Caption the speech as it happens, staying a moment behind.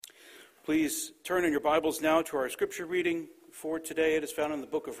Please turn in your Bibles now to our scripture reading for today. It is found in the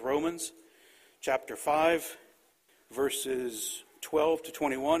book of Romans, chapter 5, verses 12 to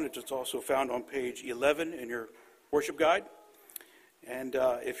 21. It is also found on page 11 in your worship guide. And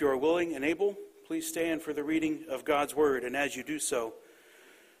if you are willing and able, please stand for the reading of God's word. And as you do so,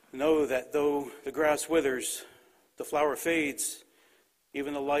 know that though the grass withers, the flower fades,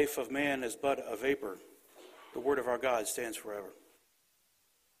 even the life of man is but a vapor. The word of our God stands forever.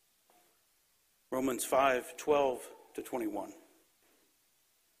 Romans 5, 12 to 21.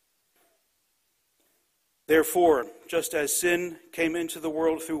 Therefore, just as sin came into the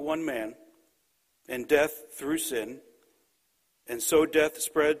world through one man, and death through sin, and so death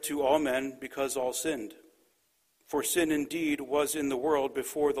spread to all men because all sinned. For sin indeed was in the world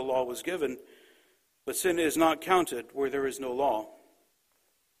before the law was given, but sin is not counted where there is no law.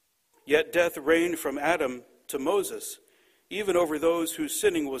 Yet death reigned from Adam to Moses, even over those whose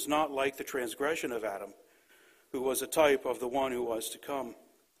sinning was not like the transgression of Adam, who was a type of the one who was to come.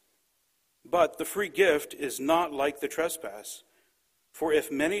 But the free gift is not like the trespass. For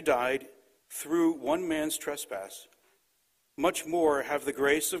if many died through one man's trespass, much more have the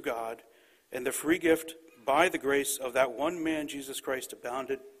grace of God and the free gift by the grace of that one man, Jesus Christ,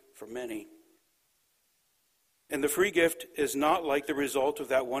 abounded for many. And the free gift is not like the result of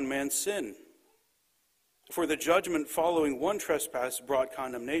that one man's sin. For the judgment following one trespass brought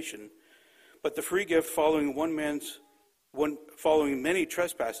condemnation, but the free gift following many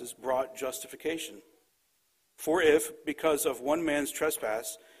trespasses brought justification. For if, because of one man's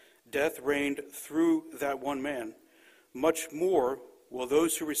trespass, death reigned through that one man, much more will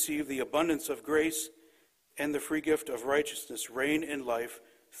those who receive the abundance of grace and the free gift of righteousness reign in life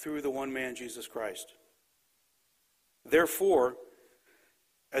through the one man, Jesus Christ. Therefore,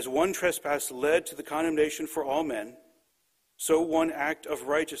 as one trespass led to the condemnation for all men, so one act of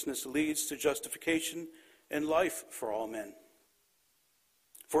righteousness leads to justification and life for all men.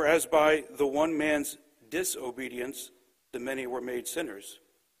 For as by the one man's disobedience the many were made sinners,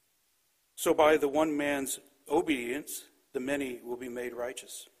 so by the one man's obedience the many will be made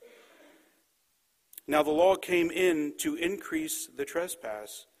righteous. Now the law came in to increase the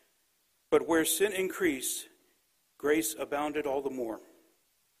trespass, but where sin increased, grace abounded all the more.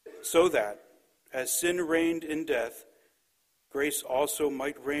 So that, as sin reigned in death, grace also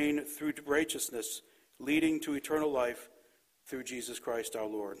might reign through righteousness, leading to eternal life through Jesus Christ our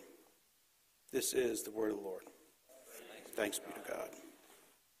Lord. This is the word of the Lord. Thanks be to God.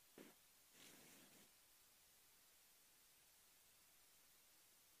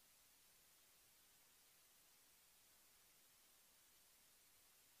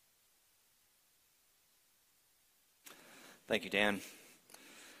 Thank you, Dan.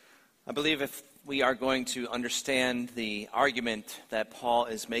 I believe if we are going to understand the argument that Paul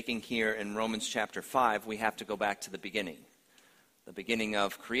is making here in Romans chapter 5, we have to go back to the beginning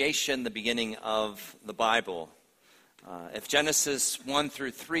of creation, the beginning of the Bible. If Genesis 1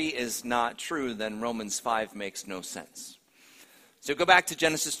 through 3 is not true, then Romans 5 makes no sense. So go back to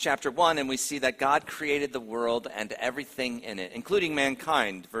Genesis chapter 1, and we see that God created the world and everything in it, including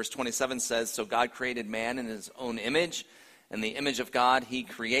mankind. Verse 27 says, "So God created man in his own image. In the image of God, he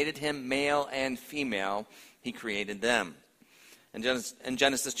created him, male and female, he created them." In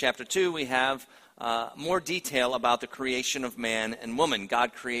Genesis chapter 2, we have more detail about the creation of man and woman.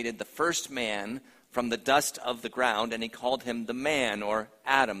 God created the first man from the dust of the ground, and he called him the man, or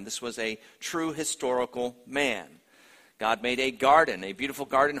Adam. This was a true historical man. God made a garden, a beautiful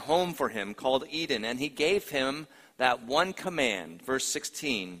garden home for him called Eden, and he gave him that one command. Verse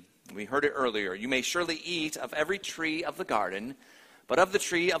 16. We heard it earlier. "You may surely eat of every tree of the garden, but of the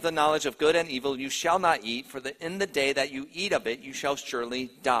tree of the knowledge of good and evil you shall not eat, for in the day that you eat of it you shall surely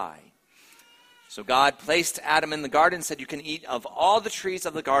die." So God placed Adam in the garden and said, "You can eat of all the trees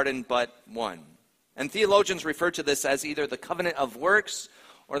of the garden but one." And theologians refer to this as either the covenant of works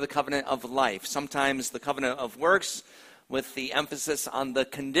or the covenant of life. Sometimes the covenant of works with the emphasis on the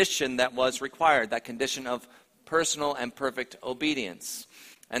condition that was required, that condition of personal and perfect obedience.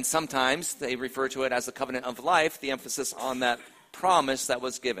 And sometimes they refer to it as the covenant of life, the emphasis on that promise that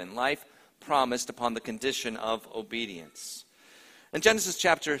was given, life promised upon the condition of obedience. In Genesis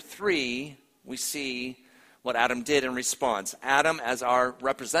chapter 3, we see what Adam did in response. Adam, as our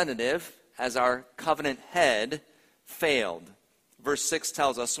representative, as our covenant head, failed. Verse 6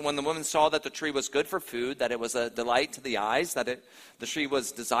 tells us, "When the woman saw that the tree was good for food, that it was a delight to the eyes, that the tree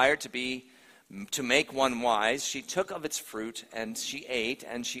was desired to make one wise, she took of its fruit and she ate,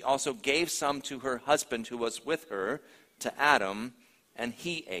 and she also gave some to her husband who was with her, to Adam, and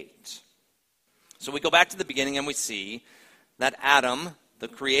he ate." So we go back to the beginning and we see that Adam, the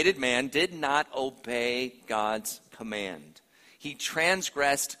created man, did not obey God's command. He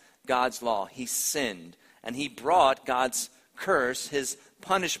transgressed God's law. He sinned. And he brought God's curse, his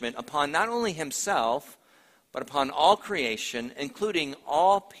punishment, upon not only himself, but upon all creation, including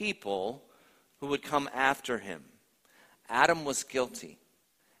all people who would come after him. Adam was guilty.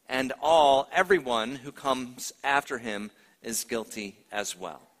 And everyone who comes after him is guilty as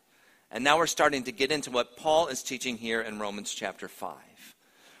well. And now we're starting to get into what Paul is teaching here in Romans chapter 5.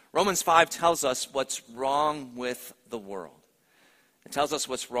 Romans 5 tells us what's wrong with the world. It tells us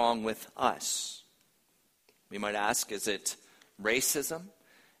what's wrong with us. We might ask, is it racism?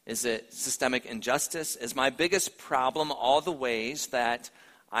 Is it systemic injustice? Is my biggest problem all the ways that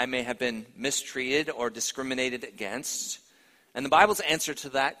I may have been mistreated or discriminated against? And the Bible's answer to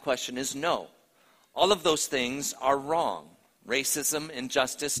that question is no. All of those things are wrong. Racism,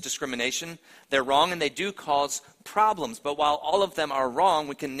 injustice, discrimination, they're wrong and they do cause problems. But while all of them are wrong,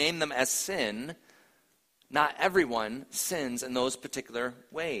 we can name them as sin. Not everyone sins in those particular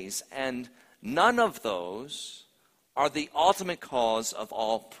ways. And none of those are the ultimate cause of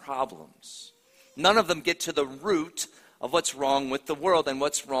all problems. None of them get to the root of what's wrong with the world and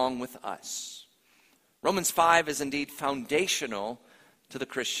what's wrong with us. Romans 5 is indeed foundational to the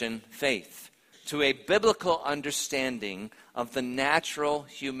Christian faith, to a biblical understanding of the natural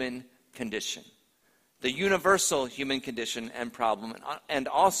human condition, the universal human condition and problem, and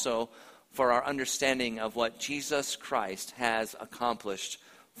also for our understanding of what Jesus Christ has accomplished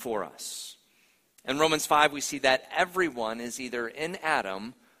for us. In Romans 5, we see that everyone is either in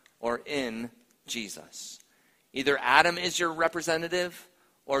Adam or in Jesus. Either Adam is your representative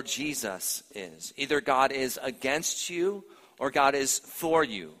or Jesus is. Either God is against you or God is for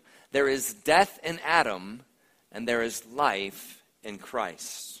you. There is death in Adam and there is life in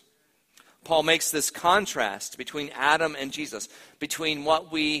Christ. Paul makes this contrast between Adam and Jesus, between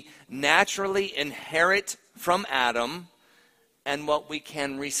what we naturally inherit from Adam and what we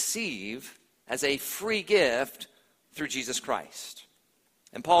can receive as a free gift through Jesus Christ.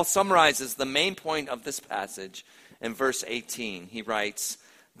 And Paul summarizes the main point of this passage in verse 18. He writes,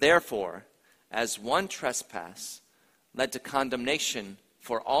 "Therefore, as one trespass led to condemnation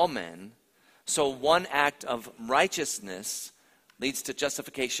for all men, so one act of righteousness leads to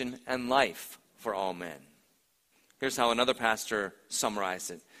justification and life for all men." Here's how another pastor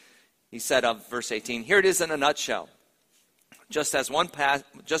summarized it. He said of verse 18, "Here it is in a nutshell. Just as one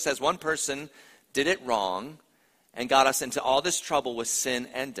person did it wrong and got us into all this trouble with sin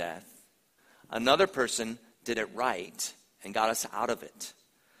and death, another person did it right and got us out of it.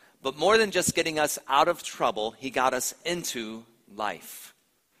 But more than just getting us out of trouble, he got us into life.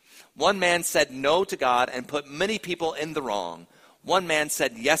 One man said no to God and put many people in the wrong. One man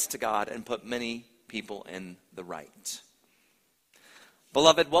said yes to God and put many people in the right."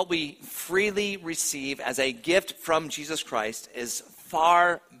 Beloved, what we freely receive as a gift from Jesus Christ is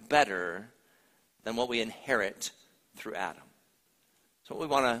far better than what we inherit through Adam. So what we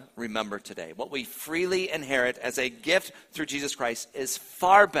want to remember today, what we freely inherit as a gift through Jesus Christ is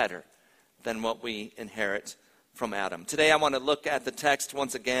far better than what we inherit from Adam. Today I want to look at the text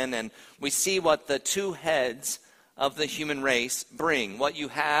once again, and we see what the two heads of the human race bring. What you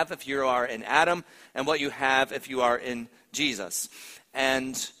have if you are in Adam, and what you have if you are in Jesus.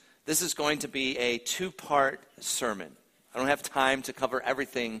 And this is going to be a two-part sermon. I don't have time to cover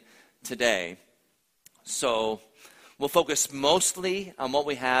everything today. So we'll focus mostly on what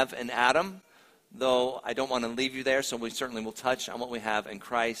we have in Adam, though I don't want to leave you there, so we certainly will touch on what we have in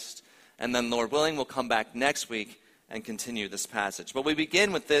Christ. And then, Lord willing, we'll come back next week and continue this passage. But we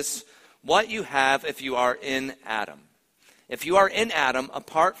begin with this, what you have if you are in Adam. If you are in Adam,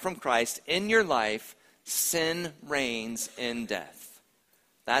 apart from Christ, in your life, sin reigns in death.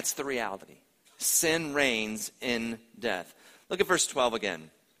 That's the reality. Sin reigns in death. Look at verse 12 again.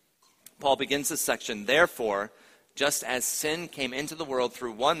 Paul begins this section, "Therefore, just as sin came into the world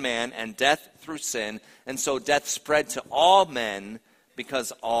through one man, and death through sin, and so death spread to all men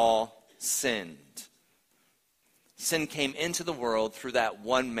because all sinned." Sin came into the world through that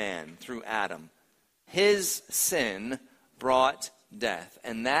one man, through Adam. His sin brought death,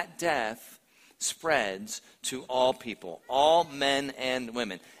 and that death spreads to all people, all men and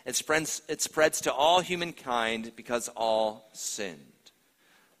women. It spreads to all humankind because all sinned.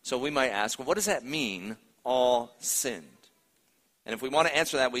 So we might ask, well, what does that mean, all sinned? And if we want to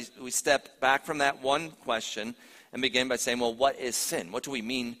answer that, we step back from that one question and begin by saying, well, what is sin? What do we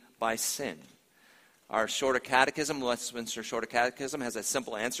mean by sin? Our Shorter Catechism, Westminster Shorter Catechism, has a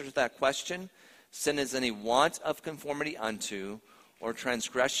simple answer to that question. Sin is any want of conformity unto or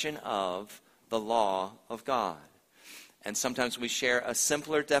transgression of the law of God. And sometimes we share a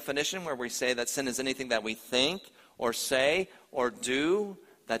simpler definition where we say that sin is anything that we think or say or do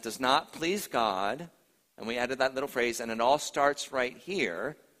that does not please God. And we added that little phrase, and it all starts right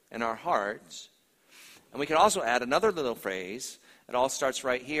here in our hearts. And we can also add another little phrase, it all starts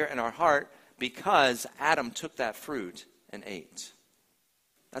right here in our heart because Adam took that fruit and ate.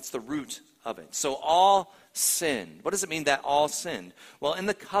 That's the root of it. So all sinned. What does it mean that all sinned? Well, in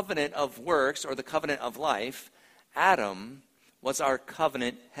the covenant of works or the covenant of life, Adam was our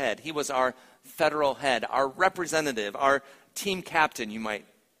covenant head. He was our federal head, our representative, our team captain, you might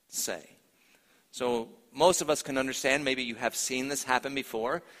say. So most of us can understand, maybe you have seen this happen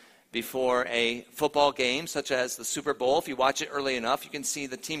before a football game such as the Super Bowl. If you watch it early enough, you can see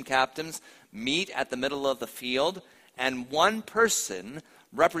the team captains meet at the middle of the field, and one person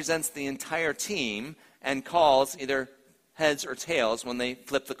represents the entire team and calls either heads or tails when they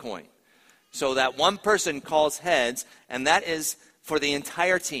flip the coin. So that one person calls heads, and that is for the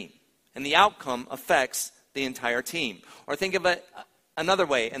entire team. And the outcome affects the entire team. Or think of it another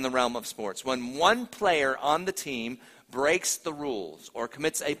way in the realm of sports. When one player on the team breaks the rules or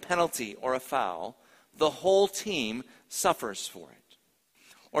commits a penalty or a foul, the whole team suffers for it.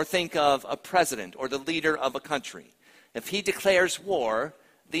 Or think of a president or the leader of a country. If he declares war,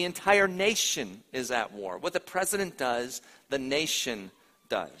 the entire nation is at war. What the president does, the nation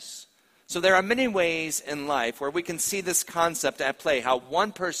does. So there are many ways in life where we can see this concept at play, how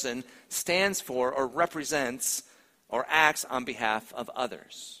one person stands for or represents or acts on behalf of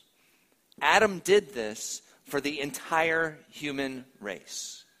others. Adam did this for the entire human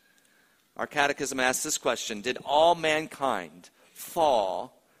race. Our catechism asks this question: did all mankind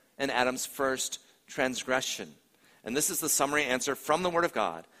fall in Adam's first transgression? And this is the summary answer from the Word of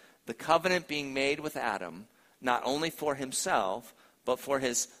God. The covenant being made with Adam, not only for himself, but for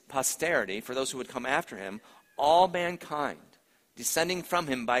his posterity, for those who would come after him, all mankind, descending from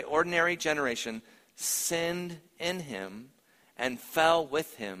him by ordinary generation, sinned in him and fell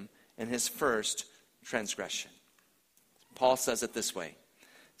with him in his first transgression. Paul says it this way: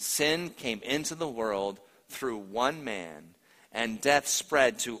 sin came into the world through one man, and death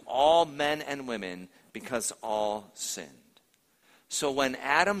spread to all men and women because all sinned. So when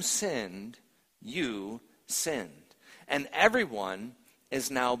Adam sinned, you sinned. And everyone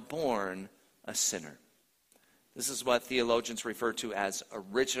is now born a sinner. This is what theologians refer to as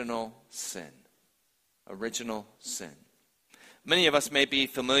original sin. Original sin. Many of us may be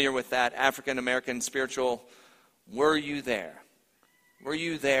familiar with that African-American spiritual, "Were you there? Were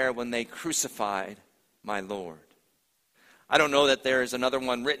you there when they crucified my Lord?" I don't know that there is another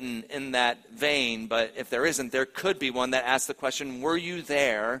one written in that vein, but if there isn't, there could be one that asks the question, were you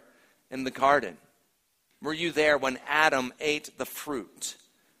there in the garden? Were you there when Adam ate the fruit?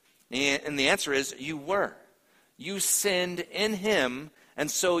 And the answer is, you were. You sinned in him, and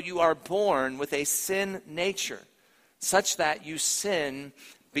so you are born with a sin nature, such that you sin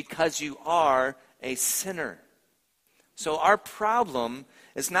because you are a sinner. So our problem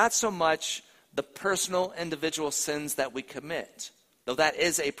is not so much the personal individual sins that we commit, though that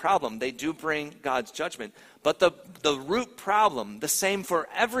is a problem. They do bring God's judgment. But the root problem, the same for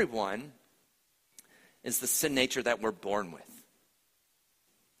everyone, is the sin nature that we're born with.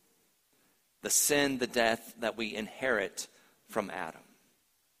 The sin, the death that we inherit from Adam.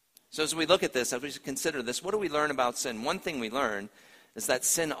 So as we look at this, as we consider this, what do we learn about sin? One thing we learn is that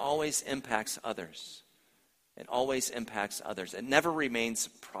sin always impacts others. It always impacts others. It never remains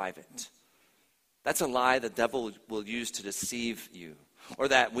private. That's a lie the devil will use to deceive you. Or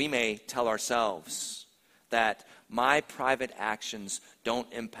that we may tell ourselves that my private actions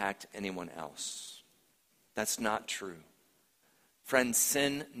don't impact anyone else. That's not true. Friends,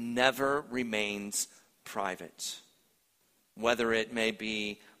 sin never remains private. Whether it may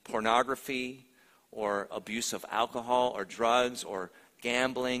be pornography or abuse of alcohol or drugs or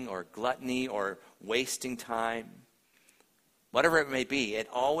gambling or gluttony or wasting time. Whatever it may be, it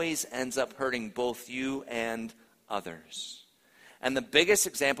always ends up hurting both you and others. And the biggest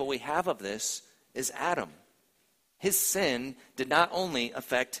example we have of this is Adam. His sin did not only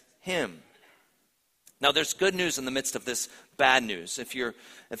affect him. Now there's good news in the midst of this bad news. If you're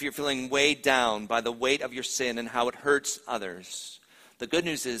feeling weighed down by the weight of your sin and how it hurts others, the good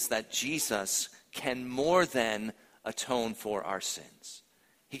news is that Jesus can more than atone for our sins.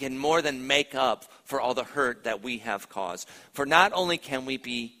 He can more than make up for all the hurt that we have caused. For not only can we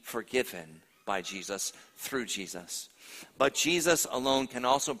be forgiven by Jesus, through Jesus, but Jesus alone can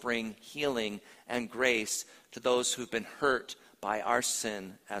also bring healing and grace to those who've been hurt by our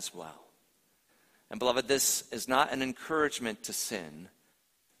sin as well. And beloved, this is not an encouragement to sin,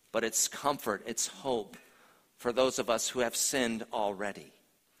 but it's comfort, it's hope for those of us who have sinned already.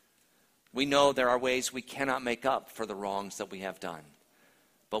 We know there are ways we cannot make up for the wrongs that we have done.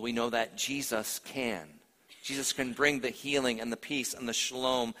 But we know that Jesus can. Jesus can bring the healing and the peace and the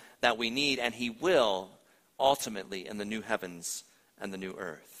shalom that we need, and he will ultimately in the new heavens and the new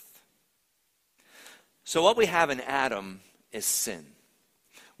earth. So what we have in Adam is sin.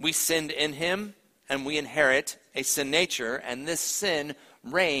 We sinned in him, and we inherit a sin nature, and this sin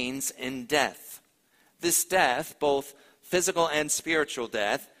reigns in death. This death, both physical and spiritual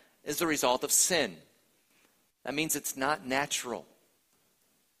death, is the result of sin. That means it's not natural.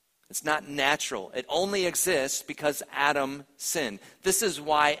 It's not natural. It only exists because Adam sinned. This is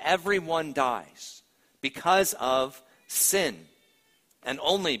why everyone dies, because of sin, and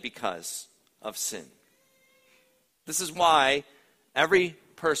only because of sin. This is why every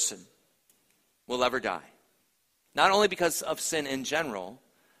person will ever die. Not only because of sin in general,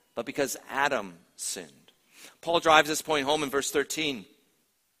 but because Adam sinned. Paul drives this point home in verse 13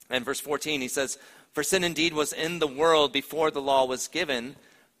 and verse 14. He says, "For sin indeed was in the world before the law was given,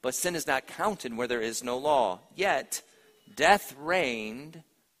 but sin is not counted where there is no law. Yet death reigned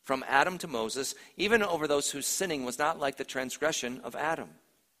from Adam to Moses, even over those whose sinning was not like the transgression of Adam."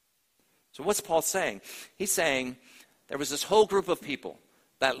 So what's Paul saying? He's saying there was this whole group of people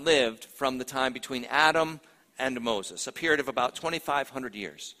that lived from the time between Adam and Moses, a period of about 2,500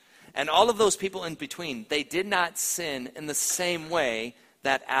 years. And all of those people in between, they did not sin in the same way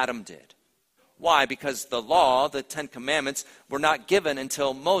that Adam did. Why? Because the law, the 10 Commandments, were not given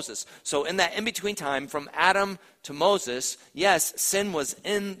until Moses. So in that in-between time, from Adam to Moses, yes, sin was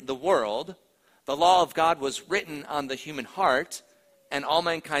in the world. The law of God was written on the human heart, and all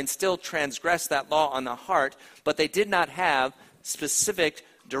mankind still transgressed that law on the heart, but they did not have specific,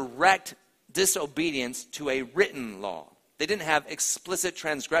 direct disobedience to a written law. They didn't have explicit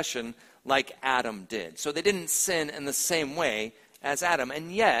transgression like Adam did. So they didn't sin in the same way as Adam.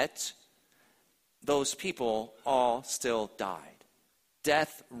 And yet, those people all still died.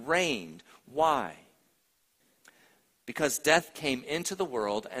 Death reigned. Why? Because death came into the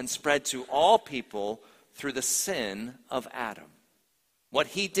world and spread to all people through the sin of Adam. What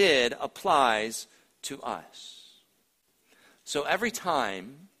he did applies to us. So every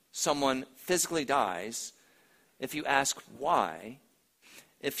time someone physically dies, if you ask why,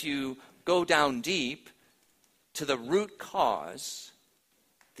 if you go down deep to the root cause,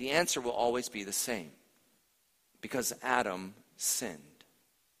 the answer will always be the same. Because Adam sinned.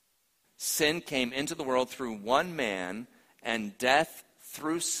 Sin came into the world through one man, and death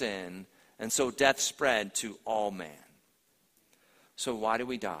through sin, and so death spread to all man. So why do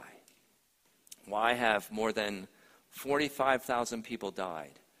we die? Why have more than 45,000 people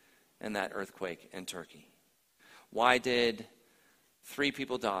died in that earthquake in Turkey? Why did 3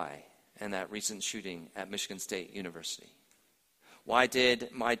 people die in that recent shooting at Michigan State University? Why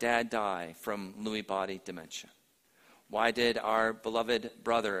did my dad die from Lewy body dementia? Why did our beloved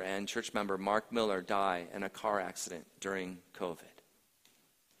brother and church member Mark Miller die in a car accident during COVID?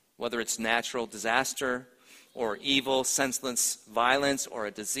 Whether it's natural disaster or evil, senseless violence or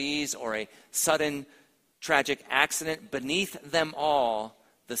a disease or a sudden tragic accident, beneath them all,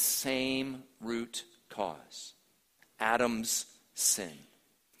 the same root cause: Adam's sin.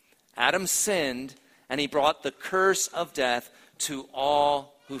 Adam sinned, and he brought the curse of death to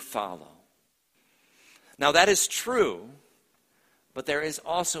all who follow. Now that is true, but there is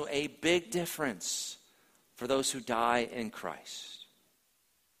also a big difference for those who die in Christ.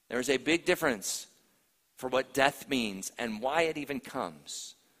 There is a big difference for what death means and why it even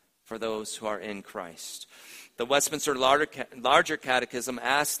comes for those who are in Christ. The Westminster Larger Catechism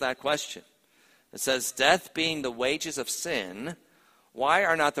asks that question. It says, "Death being the wages of sin, why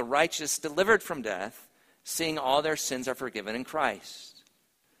are not the righteous delivered from death, seeing all their sins are forgiven in Christ?"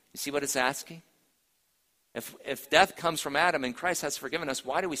 You see what it's asking? If death comes from Adam and Christ has forgiven us,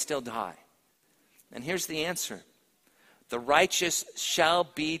 why do we still die? And here's the answer. The righteous shall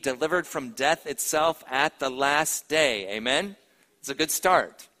be delivered from death itself at the last day. Amen? It's a good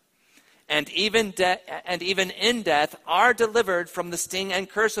start. And even in death are delivered from the sting and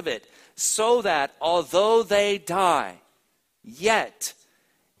curse of it, so that although they die, yet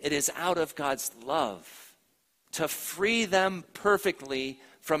it is out of God's love to free them perfectly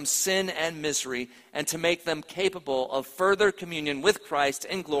from sin and misery and to make them capable of further communion with Christ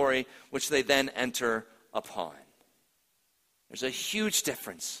in glory, which they then enter upon. There's a huge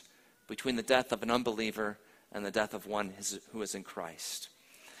difference between the death of an unbeliever and the death of one who is in Christ.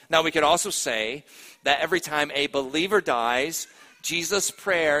 Now, we could also say that every time a believer dies, Jesus'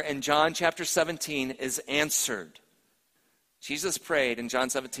 prayer in John chapter 17 is answered. Jesus prayed in John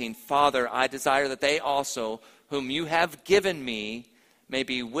 17, Father, I desire that they also, whom you have given me, may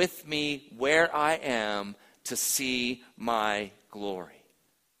be with me where I am to see my glory.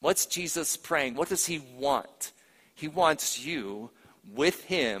 What's Jesus praying? What does he want? He wants you with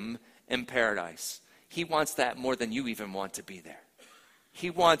him in paradise. He wants that more than you even want to be there. He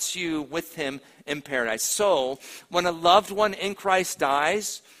wants you with him in paradise. So, when a loved one in Christ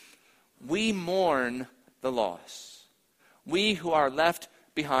dies, we mourn the loss. We who are left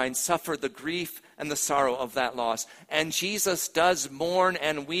behind suffer the grief and the sorrow of that loss. And Jesus does mourn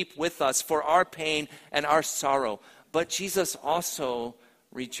and weep with us for our pain and our sorrow. But Jesus also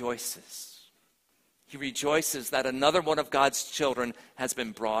rejoices. He rejoices that another one of God's children has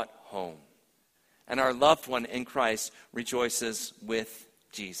been brought home. And our loved one in Christ rejoices with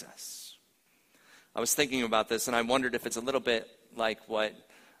Jesus. I was thinking about this, and I wondered if it's a little bit like what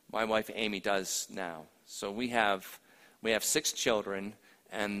my wife Amy does now. So we have 6 children,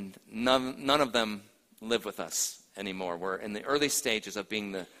 and none of them live with us anymore. We're in the early stages of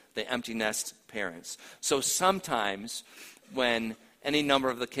being the empty nest parents. So sometimes when any number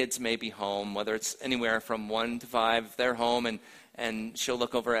of the kids may be home, whether it's anywhere from 1 to 5, they're home, and she'll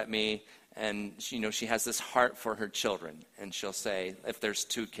look over at me, and she has this heart for her children. And she'll say, if there's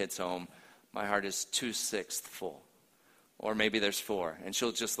 2 kids home, my heart is 2/6 full. Or maybe there's 4. And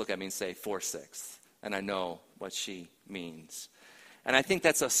she'll just look at me and say 4/6. And I know what she means. And I think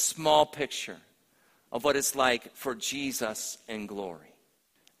that's a small picture of what it's like for Jesus in glory.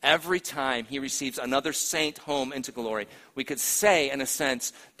 Every time he receives another saint home into glory, we could say, in a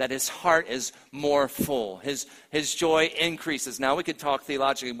sense, that his heart is more full. His joy increases. Now, we could talk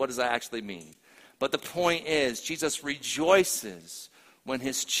theologically, what does that actually mean? But the point is, Jesus rejoices when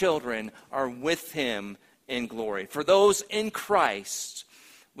his children are with him in glory. For those in Christ,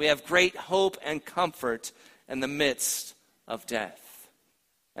 we have great hope and comfort in the midst of death.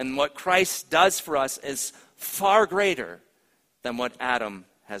 And what Christ does for us is far greater than what Adam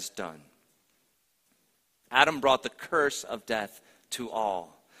has done. Adam brought the curse of death to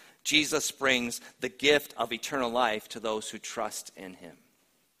all. Jesus brings the gift of eternal life to those who trust in him.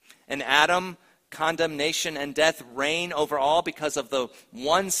 In Adam, condemnation and death reign over all because of the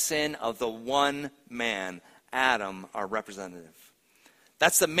one sin of the one man, Adam, our representative.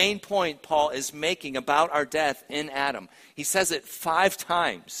 That's the main point Paul is making about our death in Adam. He says it 5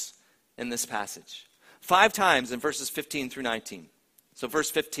 times in this passage. 5 times in verses 15 through 19. So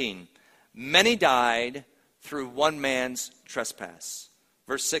verse 15, many died through one man's trespass.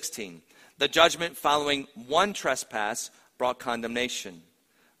 Verse 16, the judgment following one trespass brought condemnation.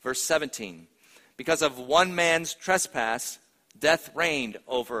 Verse 17, because of one man's trespass, death reigned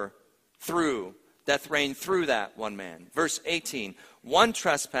through that one man. Verse 18, one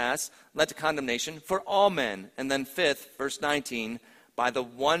trespass led to condemnation for all men. And then 5th, verse 19, by the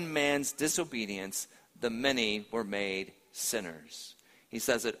one man's disobedience, the many were made sinners. He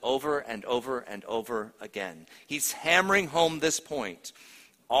says it over and over and over again. He's hammering home this point.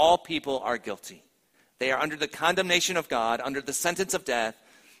 All people are guilty. They are under the condemnation of God, under the sentence of death,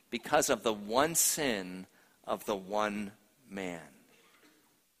 because of the one sin of the one man.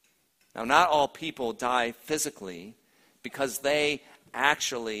 Now, not all people die physically because they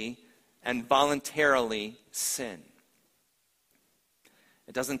actually and voluntarily sin.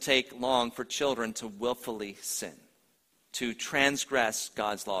 It doesn't take long for children to willfully sin, to transgress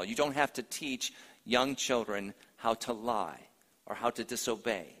God's law. You don't have to teach young children how to lie or how to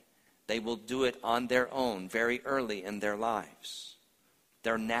disobey. They will do it on their own very early in their lives.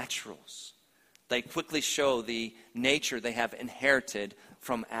 They're naturals. They quickly show the nature they have inherited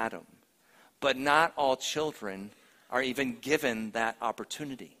from Adam. But not all children are even given that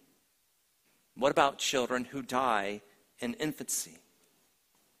opportunity. What about children who die in infancy?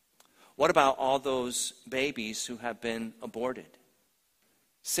 What about all those babies who have been aborted?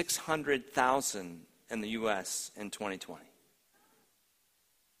 600,000 in the U.S. in 2020.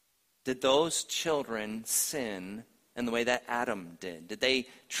 Did those children sin in the way that Adam did? Did they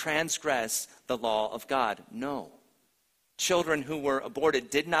transgress the law of God? No. Children who were aborted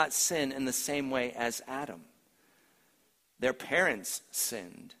did not sin in the same way as Adam. Their parents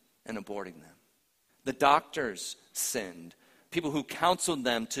sinned in aborting them. The doctors sinned. People who counseled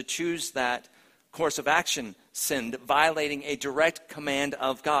them to choose that course of action sinned, violating a direct command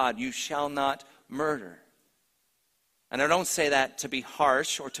of God, you shall not murder. And I don't say that to be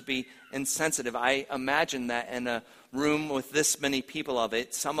harsh or to be insensitive. I imagine that in a room with this many people of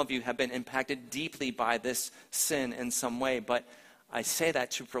it, some of you have been impacted deeply by this sin in some way, but I say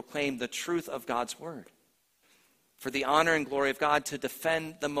that to proclaim the truth of God's word. for the honor and glory of God, to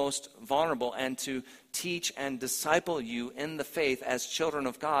defend the most vulnerable and to teach and disciple you in the faith as children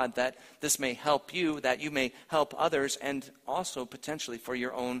of God, that this may help you, that you may help others, and also potentially for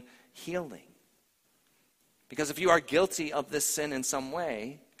your own healing. Because if you are guilty of this sin in some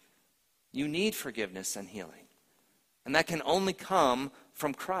way, you need forgiveness and healing. And that can only come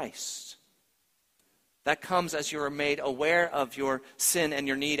from Christ. That comes as you are made aware of your sin and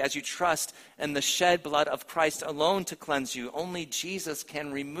your need, as you trust in the shed blood of Christ alone to cleanse you. Only Jesus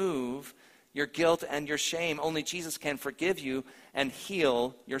can remove your guilt and your shame. Only Jesus can forgive you and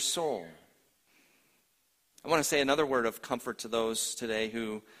heal your soul. I want to say another word of comfort to those today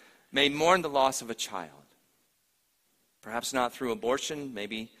who may mourn the loss of a child. Perhaps not through abortion,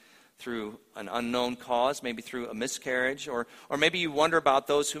 maybe through an unknown cause, maybe through a miscarriage, or maybe you wonder about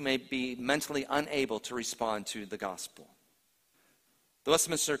those who may be mentally unable to respond to the gospel. The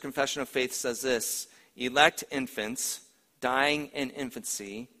Westminster Confession of Faith says this: elect infants dying in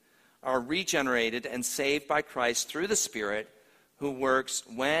infancy are regenerated and saved by Christ through the Spirit, who works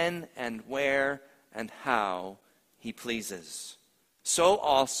when and where and how he pleases. So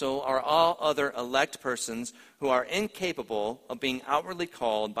also are all other elect persons who are incapable of being outwardly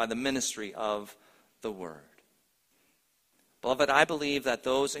called by the ministry of the word. Beloved, I believe that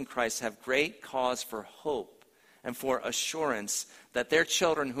those in Christ have great cause for hope and for assurance that their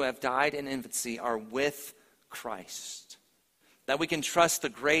children who have died in infancy are with Christ. That we can trust the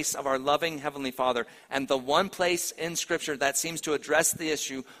grace of our loving Heavenly Father. And the one place in Scripture that seems to address the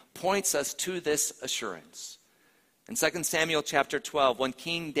issue points us to this assurance. In 2 Samuel chapter 12, when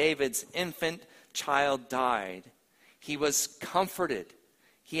King David's infant child died, he was comforted.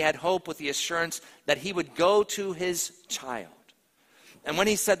 He had hope with the assurance that he would go to his child. And when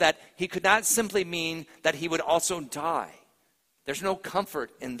he said that, he could not simply mean that he would also die. There's no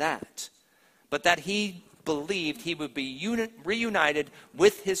comfort in that. But that he believed he would be reunited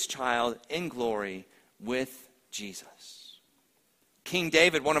with his child in glory with Jesus. King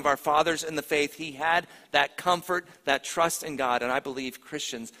David, one of our fathers in the faith, he had that comfort, that trust in God, and I believe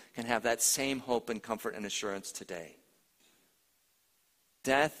Christians can have that same hope and comfort and assurance today.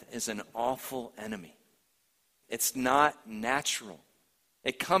 Death is an awful enemy. It's not natural.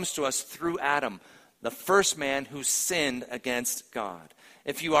 It comes to us through Adam, the first man who sinned against God.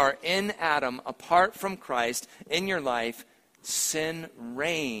 If you are in Adam, apart from Christ, in your life, sin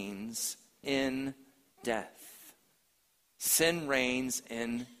reigns in death. Sin reigns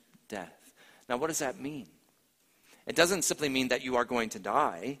in death. Now, what does that mean? It doesn't simply mean that you are going to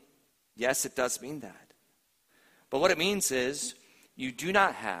die. Yes, it does mean that. But what it means is you do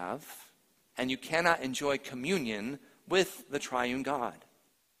not have and you cannot enjoy communion with the triune God.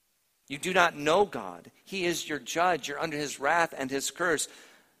 You do not know God. He is your judge. You're under his wrath and his curse.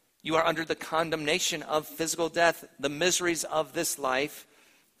 You are under the condemnation of physical death, the miseries of this life,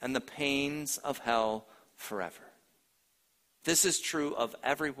 and the pains of hell forever. This is true of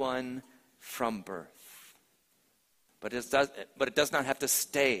everyone from birth. But it does not have to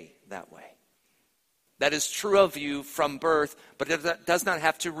stay that way. That is true of you from birth, but it does not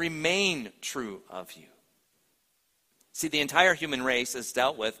have to remain true of you. See, the entire human race is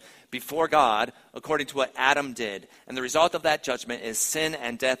dealt with before God according to what Adam did. And the result of that judgment is sin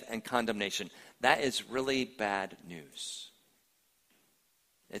and death and condemnation. That is really bad news.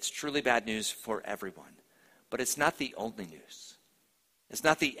 It's truly bad news for everyone. But it's not the only news. It's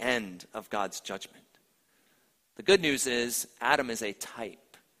not the end of God's judgment. The good news is Adam is a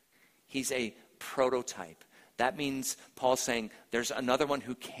type. He's a prototype. That means Paul's saying there's another one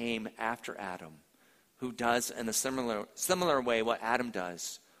who came after Adam, who does in a similar way what Adam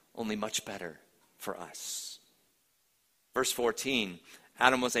does, only much better for us. Verse 14,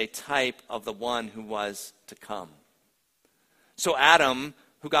 Adam was a type of the one who was to come. So Adam,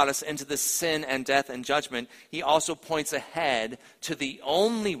 who got us into this sin and death and judgment, he also points ahead to the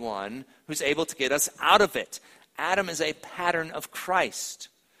only one who's able to get us out of it. Adam is a pattern of Christ.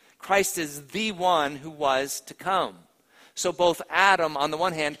 Christ is the one who was to come. So both Adam on the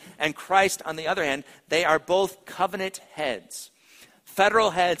one hand and Christ on the other hand, they are both covenant heads,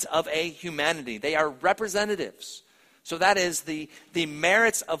 federal heads of a humanity. They are representatives. So that is the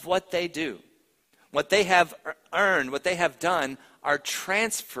merits of what they do. What they have earned, what they have done, are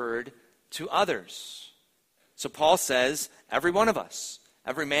transferred to others. So Paul says, every one of us,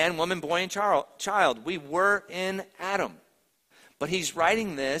 every man, woman, boy, and child, we were in Adam. But he's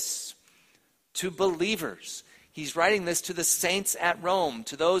writing this to believers. He's writing this to the saints at Rome,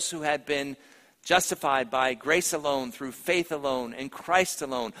 to those who had been justified by grace alone, through faith alone, in Christ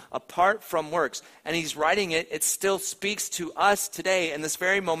alone, apart from works. And he's writing it, it still speaks to us today in this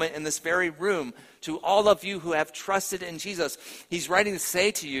very moment, in this very room, to all of you who have trusted in Jesus. He's writing to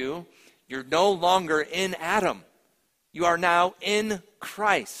say to you, you're no longer in Adam. You are now in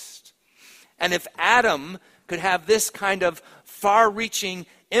Christ. And if Adam could have this kind of far-reaching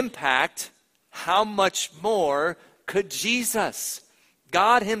impact, how much more could Jesus?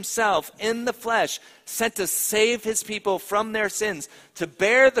 God himself in the flesh, sent to save his people from their sins, to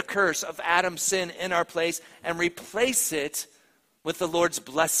bear the curse of Adam's sin in our place and replace it with the Lord's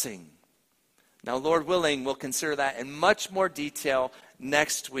blessing. Now, Lord willing, we'll consider that in much more detail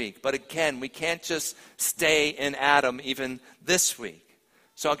next week. But again, we can't just stay in Adam even this week.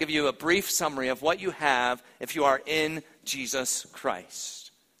 So I'll give you a brief summary of what you have if you are in Jesus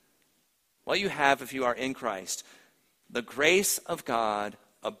Christ. What you have if you are in Christ. The grace of God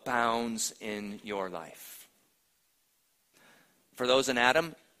abounds in your life. For those in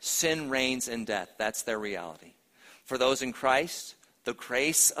Adam, sin reigns in death. That's their reality. For those in Christ, the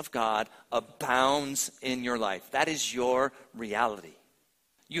grace of God abounds in your life. That is your reality.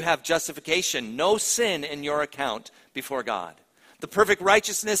 You have justification, no sin in your account before God. The perfect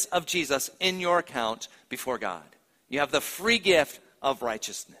righteousness of Jesus in your account before God. You have the free gift of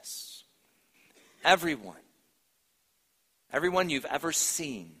righteousness. Everyone you've ever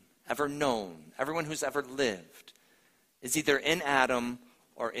seen, ever known, everyone who's ever lived is either in Adam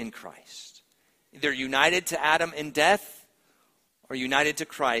or in Christ. Either united to Adam in death or united to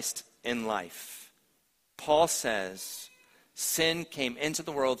Christ in life. Paul says, sin came into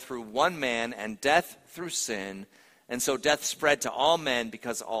the world through one man and death through sin, and so death spread to all men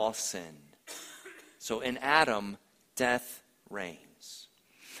because all sinned. So in Adam, death reigns.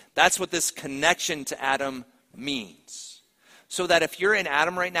 That's what this connection to Adam means. So that if you're in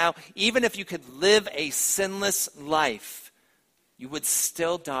Adam right now, even if you could live a sinless life, you would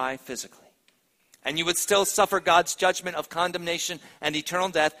still die physically. And you would still suffer God's judgment of condemnation and eternal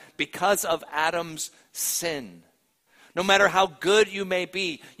death because of Adam's sin. No matter how good you may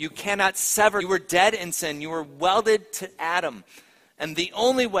be, you cannot sever. You were dead in sin. You were welded to Adam. And the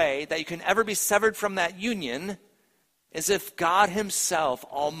only way that you can ever be severed from that union is if God himself,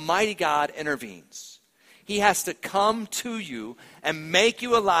 Almighty God, intervenes. He has to come to you and make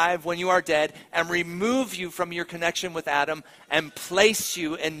you alive when you are dead and remove you from your connection with Adam and place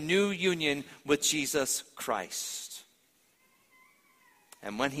you in new union with Jesus Christ.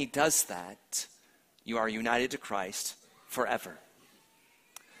 And when he does that, you are united to Christ forever.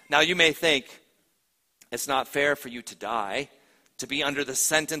 Now you may think it's not fair for you to die, to be under the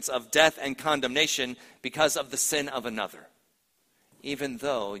sentence of death and condemnation because of the sin of another, even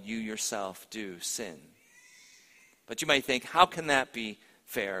though you yourself do sin. But you might think, how can that be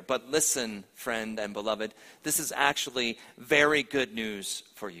fair? But listen, friend and beloved, this is actually very good news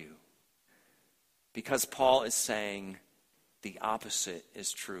for you. Because Paul is saying the opposite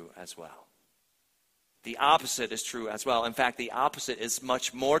is true as well. The opposite is true as well. In fact, the opposite is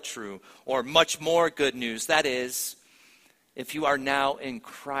much more true, or much more good news. That is, if you are now in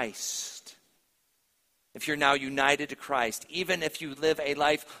Christ, if you're now united to Christ, even if you live a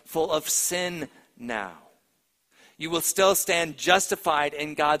life full of sin now, you will still stand justified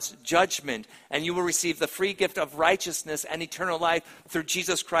in God's judgment, and you will receive the free gift of righteousness and eternal life through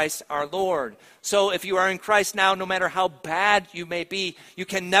Jesus Christ our Lord. So if you are in Christ now, no matter how bad you may be, you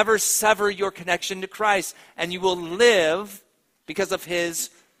can never sever your connection to Christ, and you will live because of his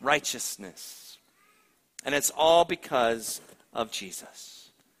righteousness. And it's all because of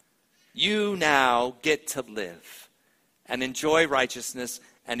Jesus. You now get to live and enjoy righteousness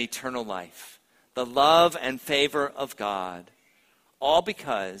and eternal life. The love and favor of God, all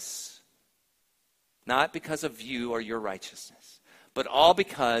because, not because of you or your righteousness, but all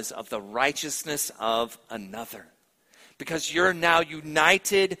because of the righteousness of another. Because you're now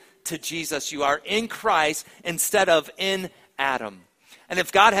united to Jesus. You are in Christ instead of in Adam. And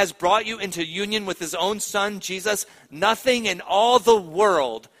if God has brought you into union with his own Son, Jesus, nothing in all the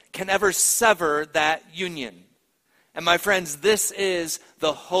world can ever sever that union. And my friends, this is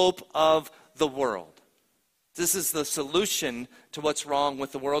the hope of the world. This is the solution to what's wrong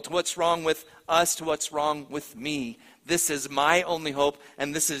with the world, to what's wrong with us, to what's wrong with me. This is my only hope,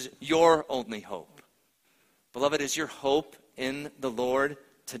 and this is your only hope. Beloved, is your hope in the Lord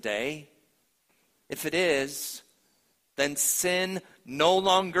today? If it is, then sin no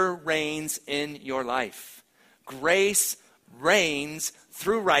longer reigns in your life. Grace reigns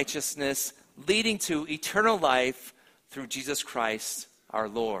through righteousness, leading to eternal life through Jesus Christ our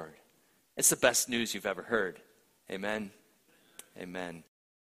Lord. It's the best news you've ever heard. Amen. Amen.